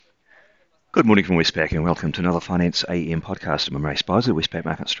Good morning from Westpac and welcome to another Finance AM podcast. I'm Ray Spicer, Westpac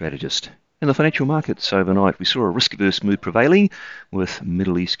Market Strategist. In the financial markets overnight, we saw a risk-averse mood prevailing with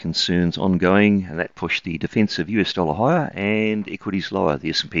Middle East concerns ongoing, and that pushed the defensive US dollar higher and equities lower. The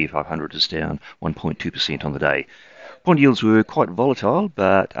S&P 500 is down 1.2% on the day. Bond yields were quite volatile,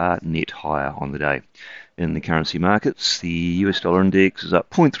 but are net higher on the day. In the currency markets, the US dollar index is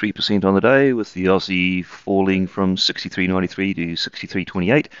up 0.3% on the day, with the Aussie falling from 63.93 to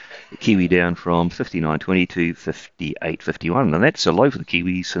 63.28, the Kiwi down from 59.20 to 58.51, and that's a low for the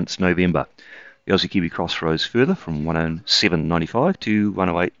Kiwi since November. The Aussie Kiwi cross rose further from 107.95 to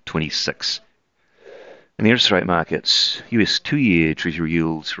 108.26. In the interest rate markets, US 2-year Treasury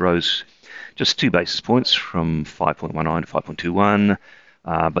yields rose just 2 basis points from 5.19 to 5.21.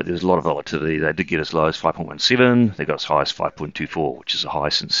 But there's a lot of volatility. They did get as low as 5.17. They got as high as 5.24, which is the high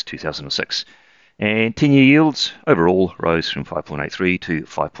since 2006. And 10-year yields overall rose from 5.83 to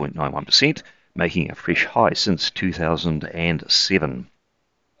 5.91%, making a fresh high since 2007.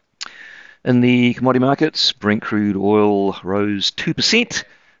 In the commodity markets, Brent crude oil rose 2%.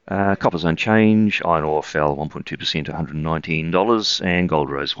 Copper's unchanged. Iron ore fell 1.2% to $119, and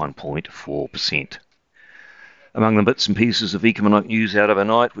gold rose 1.4%. Among the bits and pieces of economic news out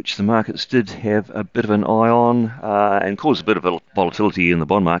overnight, which the markets did have a bit of an eye on and caused a bit of volatility in the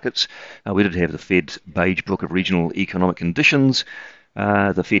bond markets, we did have the Fed's Beige Book of Regional Economic Conditions.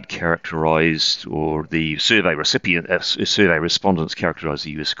 The Fed characterised, or the survey respondents characterised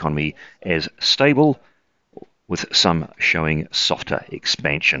the US economy as stable, with some showing softer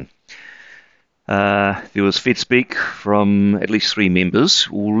expansion. There was Fed speak from at least 3 members.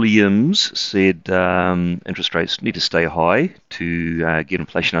 Williams said interest rates need to stay high to get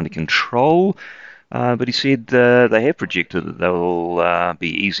inflation under control, but he said they have projected that they'll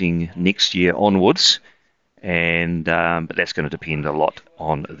be easing next year onwards, and but that's going to depend a lot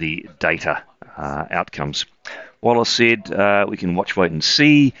on the data outcomes. Wallace said we can watch, wait and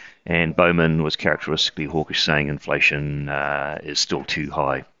see, and Bowman was characteristically hawkish, saying inflation is still too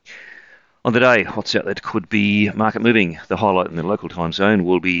high. On the day, what's out that could be market moving? The highlight in the local time zone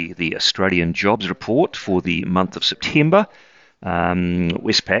will be the Australian jobs report for the month of September.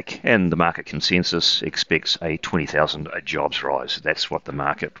 Westpac and the market consensus expects a 20,000 jobs rise. That's what the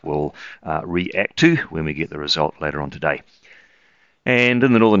market will react to when we get the result later on today. And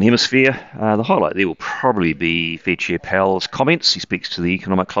in the Northern Hemisphere, the highlight there will probably be Fed Chair Powell's comments. He speaks to the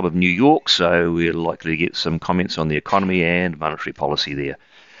Economic Club of New York, so we're likely to get some comments on the economy and monetary policy there.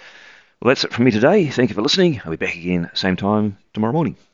 Well, that's it from me today. Thank you for listening. I'll be back again same time tomorrow morning.